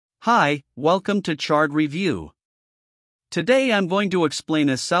Hi, welcome to Chard Review. Today I'm going to explain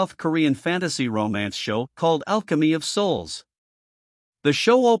a South Korean fantasy romance show called Alchemy of Souls. The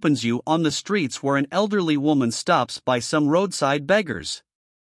show opens you on the streets where an elderly woman stops by some roadside beggars.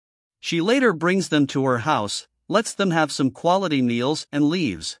 She later brings them to her house, lets them have some quality meals and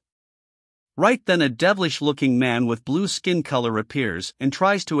leaves. Right then a devilish-looking man with blue skin color appears and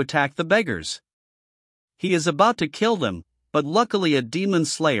tries to attack the beggars. He is about to kill them, but luckily a demon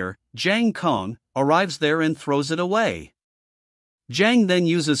slayer, Jang Kong, arrives there and throws it away. Jang then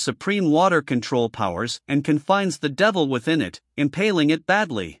uses supreme water control powers and confines the devil within it, impaling it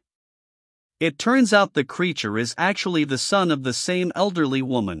badly. It turns out the creature is actually the son of the same elderly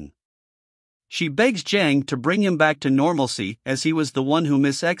woman. She begs Jang to bring him back to normalcy as he was the one who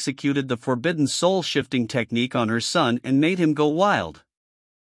mis-executed the forbidden soul-shifting technique on her son and made him go wild.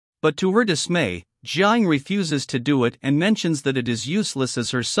 But to her dismay, Jiang refuses to do it and mentions that it is useless as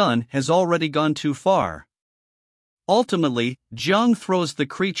her son has already gone too far. Ultimately, Jiang throws the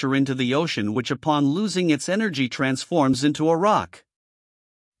creature into the ocean, which upon losing its energy transforms into a rock.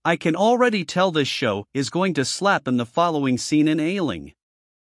 I can already tell this show is going to slap in the following scene in Ailing.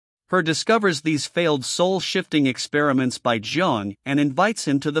 Her discovers these failed soul-shifting experiments by Jiang and invites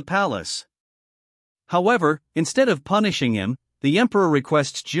him to the palace. However, instead of punishing him, the emperor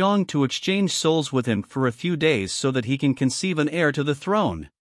requests Jiang to exchange souls with him for a few days so that he can conceive an heir to the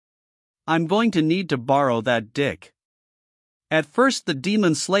throne. I'm going to need to borrow that dick. At first the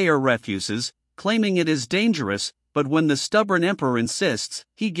demon slayer refuses, claiming it is dangerous, but when the stubborn emperor insists,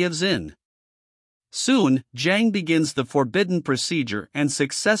 he gives in. Soon, Jang begins the forbidden procedure and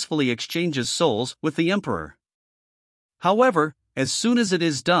successfully exchanges souls with the emperor. However, as soon as it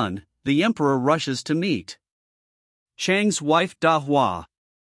is done, the emperor rushes to meet Chang's wife Da Hua.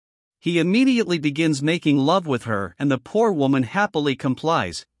 He immediately begins making love with her and the poor woman happily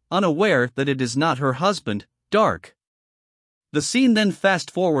complies, unaware that it is not her husband, Dark. The scene then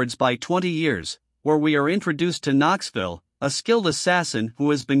fast-forwards by 20 years, where we are introduced to Knoxville, a skilled assassin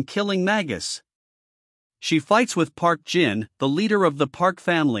who has been killing Magus. She fights with Park Jin, the leader of the Park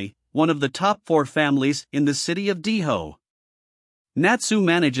family, one of the top 4 families in the city of Deho. Natsu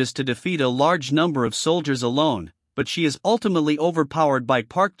manages to defeat a large number of soldiers alone, but she is ultimately overpowered by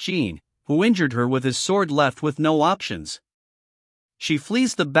Park Jin, who injured her with his sword, left with no options. She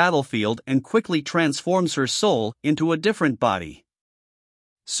flees the battlefield and quickly transforms her soul into a different body.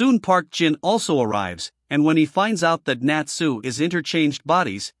 Soon Park Jin also arrives, and when he finds out that Natsu is interchanged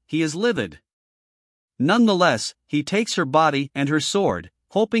bodies, he is livid. Nonetheless, he takes her body and her sword,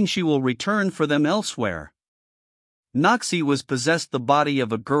 hoping she will return for them elsewhere. Noxie was possessed the body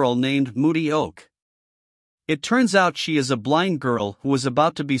of a girl named Moody Oak. It turns out she is a blind girl who was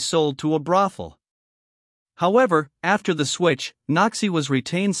about to be sold to a brothel. However, after the switch, Noxie was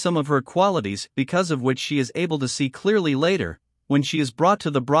retained some of her qualities, because of which she is able to see clearly later, when she is brought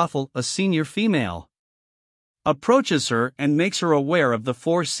to the brothel. A senior female approaches her and makes her aware of the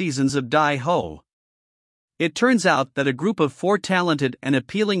 4 seasons of Dai Ho. It turns out that a group of 4 talented and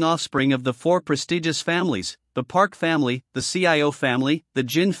appealing offspring of the 4 prestigious families, the Park family, the CIO family, the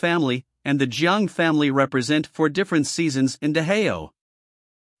Jin family, and the Jiang family, represent 4 different seasons in Daeheo.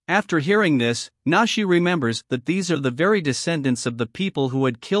 After hearing this, Nashi remembers that these are the very descendants of the people who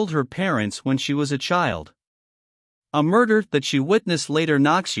had killed her parents when she was a child. A murder that she witnessed later.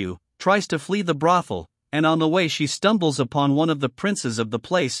 Noxu tries to flee the brothel, and on the way she stumbles upon one of the princes of the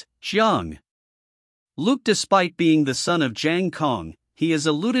place, Jiang. Luke, despite being the son of Jang Kong, he is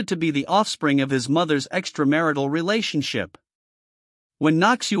alluded to be the offspring of his mother's extramarital relationship. When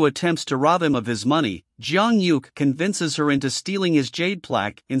Noxu attempts to rob him of his money, Jiang Yuk convinces her into stealing his jade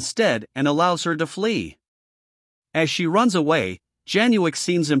plaque instead and allows her to flee. As she runs away, Januik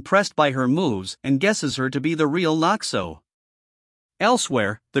seems impressed by her moves and guesses her to be the real Noxo.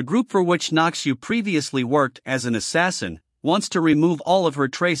 Elsewhere, the group for which Noxu previously worked as an assassin wants to remove all of her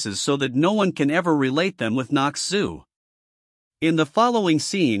traces so that no one can ever relate them with Noxu. In the following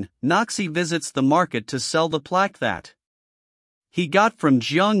scene, Noxie visits the market to sell the plaque that he got from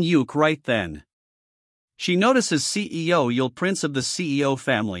Jiang Yuk right then. She notices CEO Yul, prince of the CEO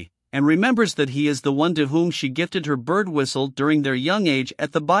family, and remembers that he is the one to whom she gifted her bird whistle during their young age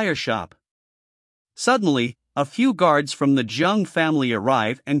at the buyer shop. Suddenly, a few guards from the Jiang family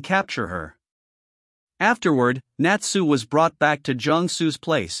arrive and capture her. Afterward, Natsu was brought back to Jiangsu's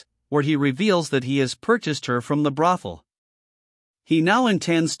place, where he reveals that he has purchased her from the brothel. He now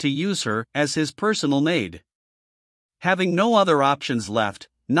intends to use her as his personal maid. Having no other options left,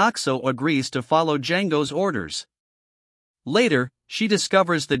 Noxo agrees to follow Django's orders. Later, she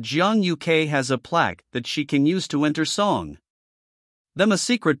discovers that Jiang Uk has a plaque that she can use to enter song. them a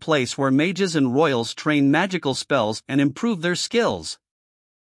secret place where mages and royals train magical spells and improve their skills.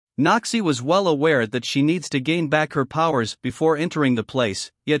 Noxie was well aware that she needs to gain back her powers before entering the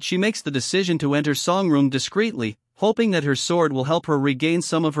place, yet she makes the decision to enter Songroom discreetly, hoping that her sword will help her regain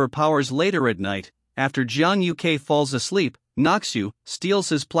some of her powers later at night. After Jiang Yuke falls asleep, Noxie steals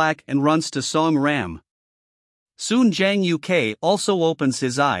his plaque and runs to Song Ram. Soon Jiang Yuke also opens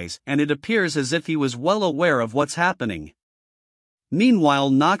his eyes, and it appears as if he was well aware of what's happening.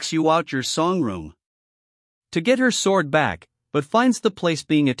 Meanwhile, Noxie out your Songroom to get her sword back, but finds the place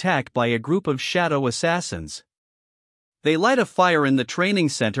being attacked by a group of shadow assassins. They light a fire in the training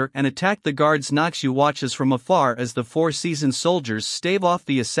center and attack the guards. Noxie watches from afar as the four seasoned soldiers stave off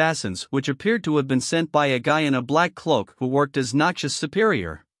the assassins, which appeared to have been sent by a guy in a black cloak who worked as Noxia's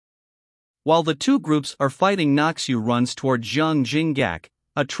superior. While the two groups are fighting, Noxie runs toward Zhang Jinggak,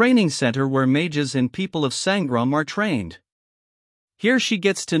 a training center where mages and people of Sangram are trained. Here she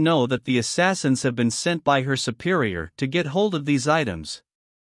gets to know that the assassins have been sent by her superior to get hold of these items.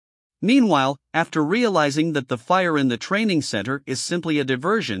 Meanwhile, after realizing that the fire in the training center is simply a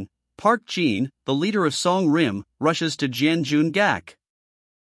diversion, Park Jin, the leader of Song Rim, rushes to Jianjun Gak.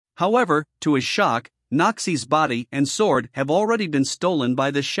 However, to his shock, Noxie's body and sword have already been stolen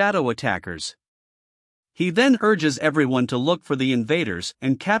by the shadow attackers. He then urges everyone to look for the invaders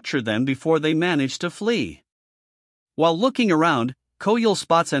and capture them before they manage to flee. While looking around, Koyul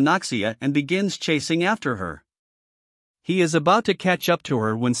spots Anoxia and begins chasing after her. He is about to catch up to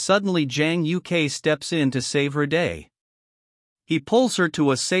her when suddenly Jiang Yuke steps in to save her day. He pulls her to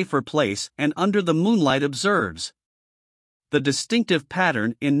a safer place and under the moonlight observes the distinctive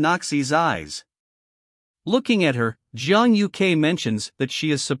pattern in Noxie's eyes. Looking at her, Jiang Yuke mentions that she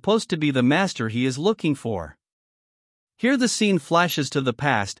is supposed to be the master he is looking for. Here the scene flashes to the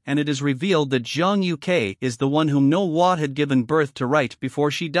past and it is revealed that Jiang Yuke is the one whom No Wa had given birth to right before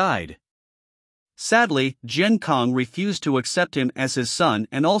she died. Sadly, Jian Kong refused to accept him as his son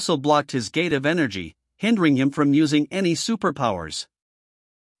and also blocked his gate of energy, hindering him from using any superpowers.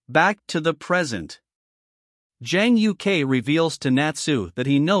 Back to the present. Jiang Yuke reveals to Natsu that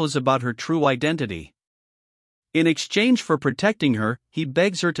he knows about her true identity. In exchange for protecting her, he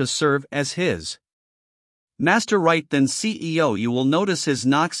begs her to serve as his master. Right then CEO you will notice his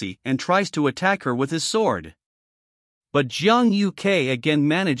Noxie and tries to attack her with his sword. But Jiang Yuke again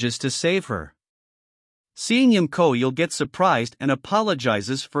manages to save her. Seeing him, Koyul gets surprised and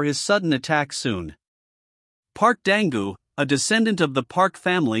apologizes for his sudden attack soon. Park Dangu, a descendant of the Park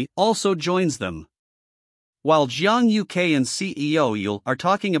family, also joins them. While Jiang Yuke and CEO Yul are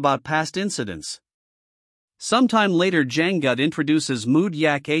talking about past incidents. Sometime later Jangut introduces Mood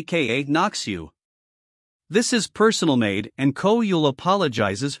Yak aka Noxie. This is personal maid and Koyul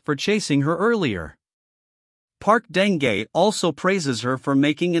apologizes for chasing her earlier. Park Denge also praises her for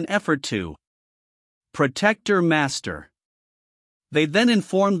making an effort to protect her master. They then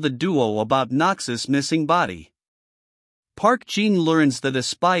inform the duo about Nox's missing body. Park Jin learns that a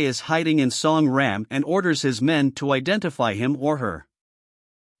spy is hiding in Song Ram and orders his men to identify him or her.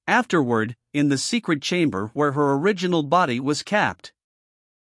 Afterward, in the secret chamber where her original body was kept,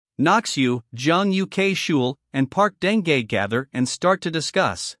 Noxie, Jiang Yuke Shul, and Park Denge gather and start to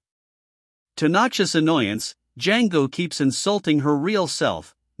discuss. To Noxia's annoyance, Django keeps insulting her real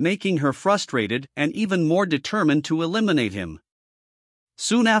self, making her frustrated and even more determined to eliminate him.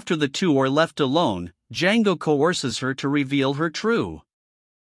 Soon after the two are left alone, Django coerces her to reveal her true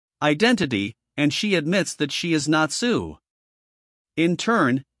identity, and she admits that she is Natsu. In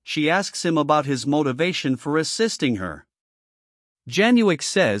turn, she asks him about his motivation for assisting her. Januik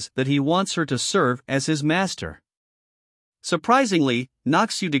says that he wants her to serve as his master. Surprisingly,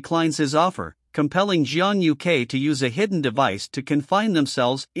 Noxie declines his offer, compelling Jiang Yuke to use a hidden device to confine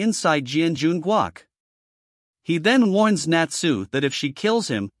themselves inside Jianjun Guak. He then warns Natsu that if she kills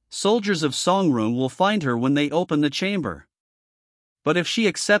him, soldiers of Songroom will find her when they open the chamber. But if she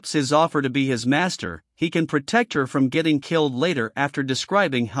accepts his offer to be his master, he can protect her from getting killed later. After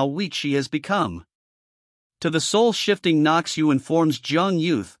describing how weak she has become, to the soul-shifting Noxie informs Jiang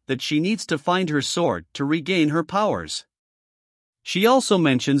Youth that she needs to find her sword to regain her powers. She also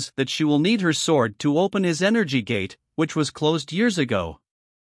mentions that she will need her sword to open his energy gate, which was closed years ago.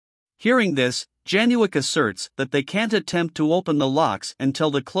 Hearing this, Januik asserts that they can't attempt to open the locks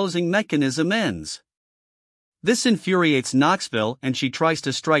until the closing mechanism ends. This infuriates Knoxville and she tries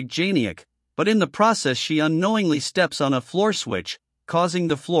to strike Januik, but in the process she unknowingly steps on a floor switch, causing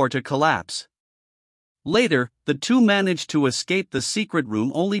the floor to collapse. Later, the two manage to escape the secret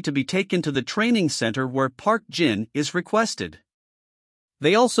room only to be taken to the training center where Park Jin is requested.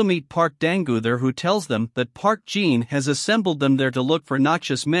 They also meet Park Dangu there, who tells them that Park Jin has assembled them there to look for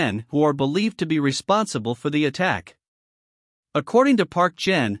noxious men who are believed to be responsible for the attack. According to Park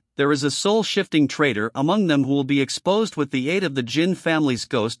Jin, there is a soul-shifting traitor among them who will be exposed with the aid of the Jin family's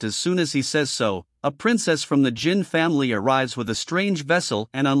ghost as soon as he says so. A princess from the Jin family arrives with a strange vessel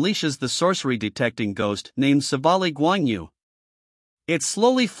and unleashes the sorcery-detecting ghost named Savali Guanyu. It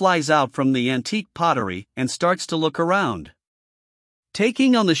slowly flies out from the antique pottery and starts to look around.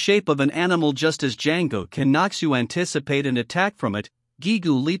 Taking on the shape of an animal just as Django can Noxu anticipate an attack from it,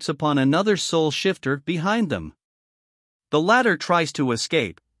 Gigu leaps upon another soul shifter behind them. The latter tries to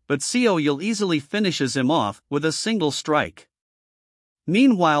escape, but Seoyul easily finishes him off with a single strike.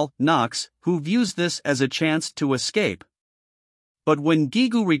 Meanwhile, Nox, who views this as a chance to escape. But when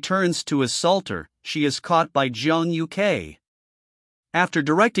Gigu returns to assault her, she is caught by Jiang Yuke. After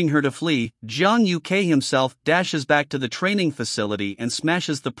directing her to flee, Jiang Yuke himself dashes back to the training facility and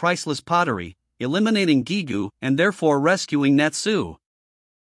smashes the priceless pottery, eliminating Gigu and therefore rescuing Natsu.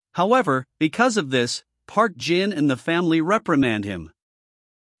 However, because of this, Park Jin and the family reprimand him.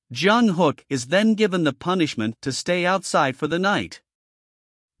 Jung Hook is then given the punishment to stay outside for the night.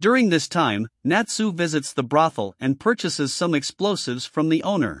 During this time, Natsu visits the brothel and purchases some explosives from the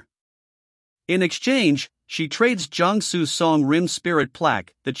owner. In exchange, she trades Jiangsu's Song Rim spirit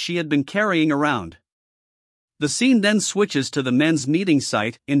plaque that she had been carrying around. The scene then switches to the men's meeting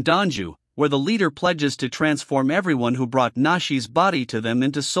site in Danju, where the leader pledges to transform everyone who brought Nashi's body to them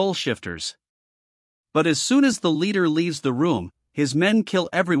into soul shifters. But as soon as the leader leaves the room, his men kill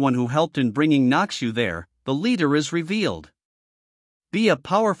everyone who helped in bringing Noxu there. The leader is revealed be a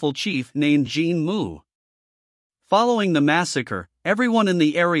powerful chief named Jin Mu. Following the massacre, everyone in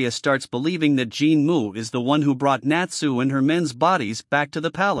the area starts believing that Jin Mu is the one who brought Natsu and her men's bodies back to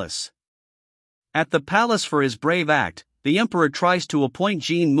the palace. At the palace for his brave act, the emperor tries to appoint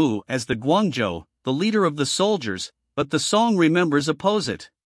Jin Mu as the Guangzhou, the leader of the soldiers, but the Song remembers oppose it.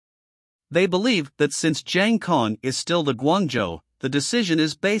 They believe that since Zhang Kong is still the Guangzhou, the decision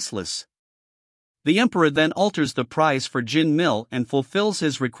is baseless. The emperor then alters the prize for Jin Mil and fulfills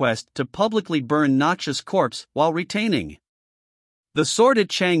his request to publicly burn Noxious corpse while retaining the sword at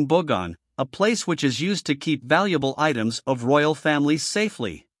Chang Bogon, a place which is used to keep valuable items of royal families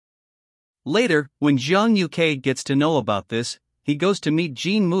safely. Later, when Jiang Yuke gets to know about this, he goes to meet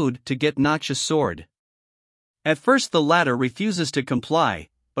Jin Mood to get Noxious sword. At first the latter refuses to comply,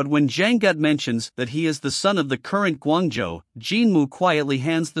 but when Zhang Gut mentions that he is the son of the current Guangzhou, Jin Mu quietly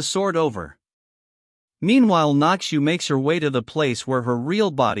hands the sword over. Meanwhile, Noxu makes her way to the place where her real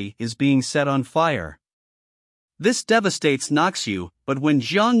body is being set on fire. This devastates Noxu, but when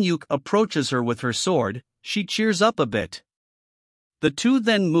Jiang Yuk approaches her with her sword, she cheers up a bit. The two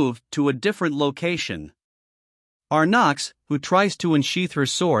then move to a different location. Nox, who tries to unsheath her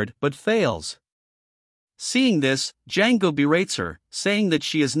sword but fails. Seeing this, Django berates her, saying that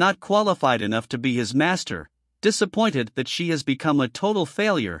she is not qualified enough to be his master. Disappointed that she has become a total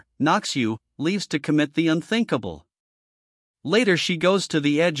failure, Noxu leaves to commit the unthinkable. Later she goes to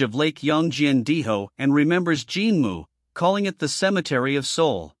the edge of Lake Yongjian-Diho and remembers Jinmu, calling it the Cemetery of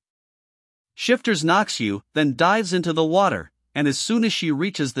Soul. Shifters Noxu then dives into the water, and as soon as she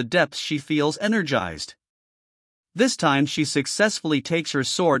reaches the depths she feels energized. This time she successfully takes her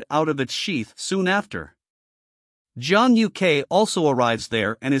sword out of its sheath soon after. Jiang Yuke also arrives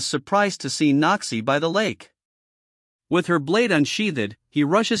there and is surprised to see Noxi by the lake. With her blade unsheathed, he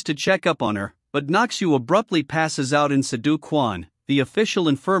rushes to check up on her, but Noxu abruptly passes out in Sadu Quan, the official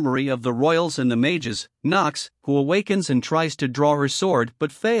infirmary of the royals and the mages. Nox, who awakens and tries to draw her sword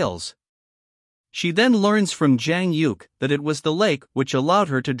but fails. She then learns from Zhang Yuk that it was the lake which allowed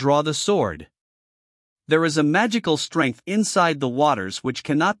her to draw the sword. There is a magical strength inside the waters which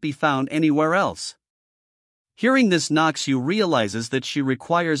cannot be found anywhere else. Hearing this, Noxu realizes that she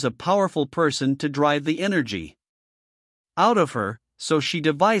requires a powerful person to drive the energy out of her, so she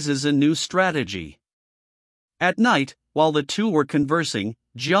devises a new strategy. At night, while the two were conversing,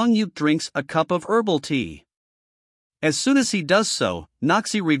 Jiang Yuk drinks a cup of herbal tea. As soon as he does so,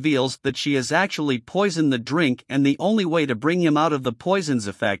 Noxi reveals that she has actually poisoned the drink, and the only way to bring him out of the poison's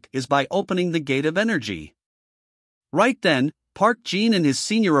effect is by opening the gate of energy. Right then, Park Jin and his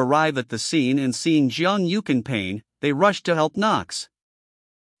senior arrive at the scene, and seeing Jiang Yuk in pain, they rush to help Nox.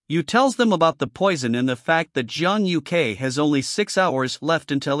 Yu tells them about the poison and the fact that Jiang Yuke has only 6 hours left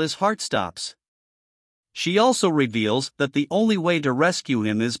until his heart stops. She also reveals that the only way to rescue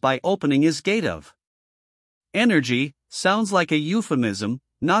him is by opening his gate of energy. Sounds like a euphemism,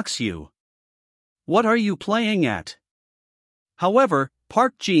 Noxu. What are you playing at? However,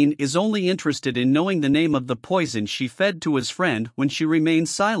 Park Jin is only interested in knowing the name of the poison she fed to his friend when she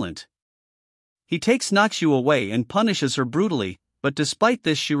remains silent. He takes Naksu away and punishes her brutally, but despite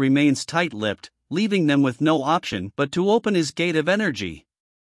this she remains tight-lipped, leaving them with no option but to open his gate of energy.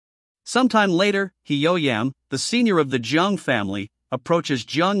 Sometime later, Hyo-yam, the senior of the Jeong family, approaches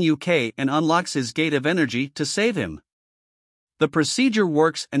Jeong Uk and unlocks his gate of energy to save him. The procedure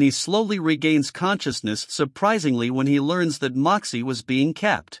works and he slowly regains consciousness, surprisingly when he learns that Moxie was being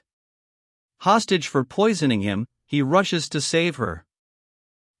kept hostage for poisoning him. He rushes to save her.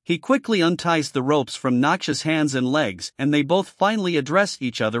 He quickly unties the ropes from Naksha's hands and legs and they both finally address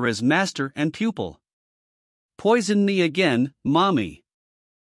each other as master and pupil. Poison me again, mommy.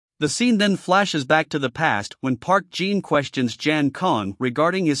 The scene then flashes back to the past when Park Jin questions Jan Kong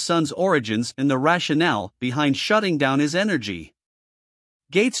regarding his son's origins and the rationale behind shutting down his energy.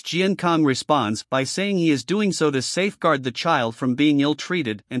 Gates Jian Kong responds by saying he is doing so to safeguard the child from being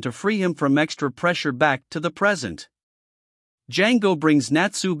ill-treated and to free him from extra pressure back to the present. Django brings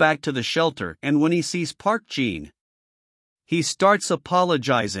Natsu back to the shelter and when he sees Park Jin, he starts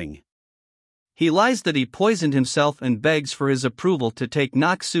apologizing. He lies that he poisoned himself and begs for his approval to take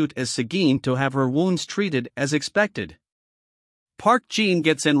Naksut as Sagin to have her wounds treated as expected. Park Jin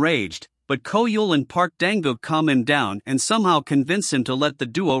gets enraged, but Ko-yul and Park Danguk calm him down and somehow convince him to let the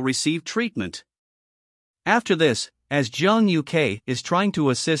duo receive treatment. After this, as Jeong Uk is trying to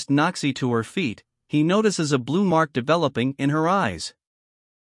assist Noxie to her feet, he notices a blue mark developing in her eyes.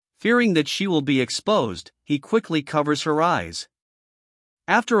 Fearing that she will be exposed, he quickly covers her eyes.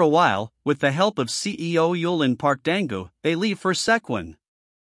 After a while, with the help of CEO Yul and Park Dangu, they leave for Sekwon.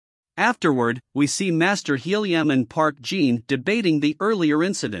 Afterward, we see Master Hyo-yam and Park Jin debating the earlier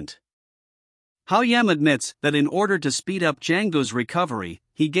incident. Hyo-yam admits that in order to speed up Django's recovery,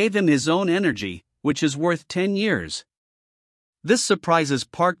 he gave him his own energy, which is worth 10 years. This surprises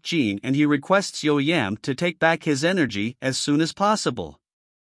Park Jin and he requests Hyo-yam to take back his energy as soon as possible.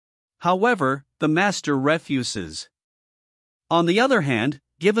 However, the master refuses. On the other hand,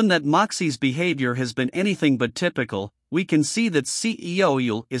 given that Moxie's behavior has been anything but typical, we can see that CEO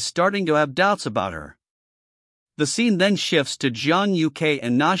Yul is starting to have doubts about her. The scene then shifts to Jeong Uk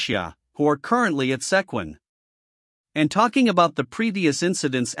and Nasha, who are currently at Sekwon. And talking about the previous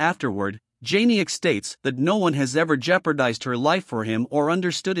incidents afterward, Janiak states that no one has ever jeopardized her life for him or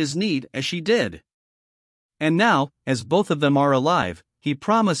understood his need as she did. And now, as both of them are alive, he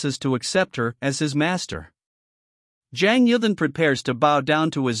promises to accept her as his master. Jang Yuthan prepares to bow down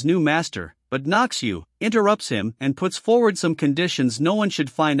to his new master, but Noxu interrupts him and puts forward some conditions no one should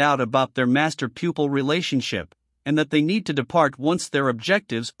find out about their master-pupil relationship, and that they need to depart once their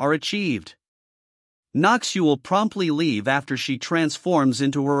objectives are achieved. Noxu will promptly leave after she transforms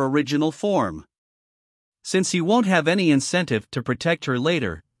into her original form. Since he won't have any incentive to protect her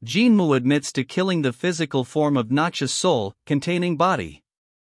later, Jinmu admits to killing the physical form of Noxia's soul, containing body.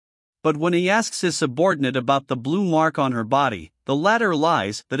 But when he asks his subordinate about the blue mark on her body, the latter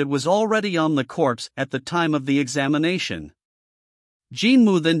lies that it was already on the corpse at the time of the examination.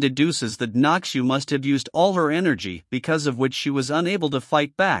 Jinmu then deduces that Noxu must have used all her energy, because of which she was unable to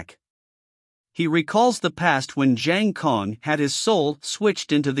fight back. He recalls the past when Jang Kong had his soul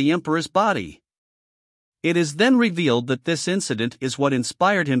switched into the Emperor's body. It is then revealed that this incident is what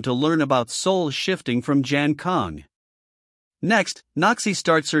inspired him to learn about soul shifting from Jan Kong. Next, Noxie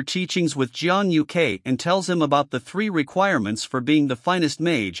starts her teachings with Jeong Uk and tells him about the 3 requirements for being the finest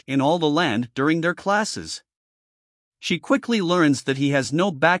mage in all the land during their classes. She quickly learns that he has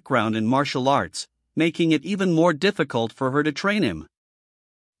no background in martial arts, making it even more difficult for her to train him.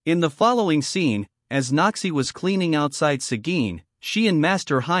 In the following scene, as Noxie was cleaning outside Sagin, she and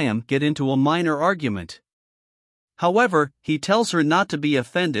Master Hyam get into a minor argument. However, he tells her not to be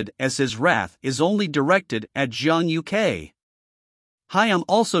offended as his wrath is only directed at Jeong Uk. Hyam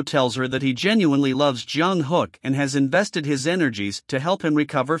also tells her that he genuinely loves Jeong Hook and has invested his energies to help him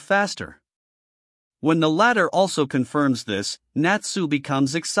recover faster. When the latter also confirms this, Natsu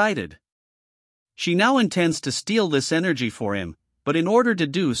becomes excited. She now intends to steal this energy for him, but in order to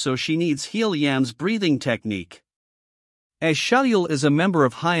do so she needs Hyo-yam's breathing technique. As Xiaoyul is a member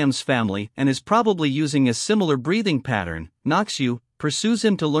of Hyam's family and is probably using a similar breathing pattern, Noxu pursues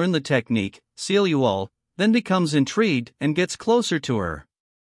him to learn the technique. Xiaoyul then becomes intrigued and gets closer to her.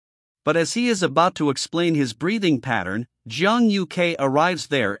 But as he is about to explain his breathing pattern, Jeong Uk arrives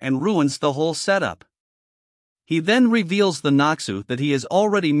there and ruins the whole setup. He then reveals the Noxu that he has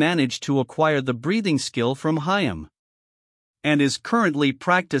already managed to acquire the breathing skill from Hyam, and is currently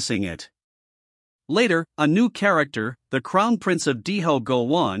practicing it. Later, a new character, the Crown Prince of Diho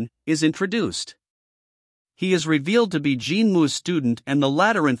Go-won, is introduced. He is revealed to be Jinmu's student, and the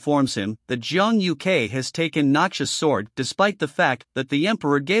latter informs him that Jiang Yukei has taken Noxious sword despite the fact that the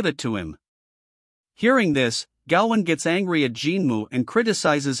emperor gave it to him. Hearing this, Gaowen gets angry at Jinmu and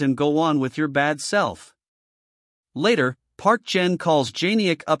criticizes him. Go on with your bad self. Later, Park Jen calls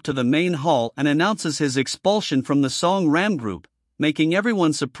Janiak up to the main hall and announces his expulsion from the Song Ram group, making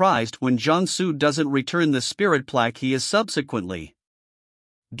everyone surprised when Jiangsu doesn't return the spirit plaque he is subsequently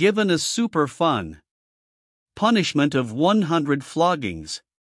given a super fun punishment of 100 floggings.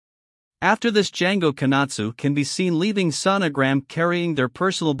 After this, Django Kanatsu can be seen leaving Sonogram carrying their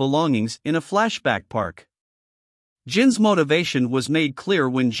personal belongings in a flashback park. Jin's motivation was made clear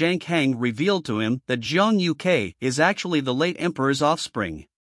when Zhang Hang revealed to him that Jiang Yukei is actually the late emperor's offspring.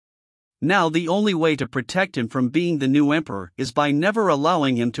 Now the only way to protect him from being the new emperor is by never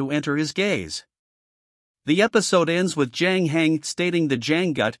allowing him to enter his gaze. The episode ends with Zhang Hang stating the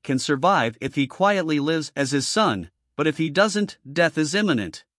Janggut can survive if he quietly lives as his son, but if he doesn't, death is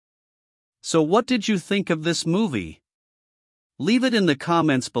imminent. So what did you think of this movie? Leave it in the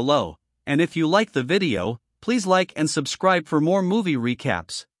comments below, and if you like the video, please like and subscribe for more movie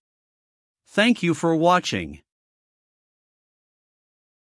recaps. Thank you for watching.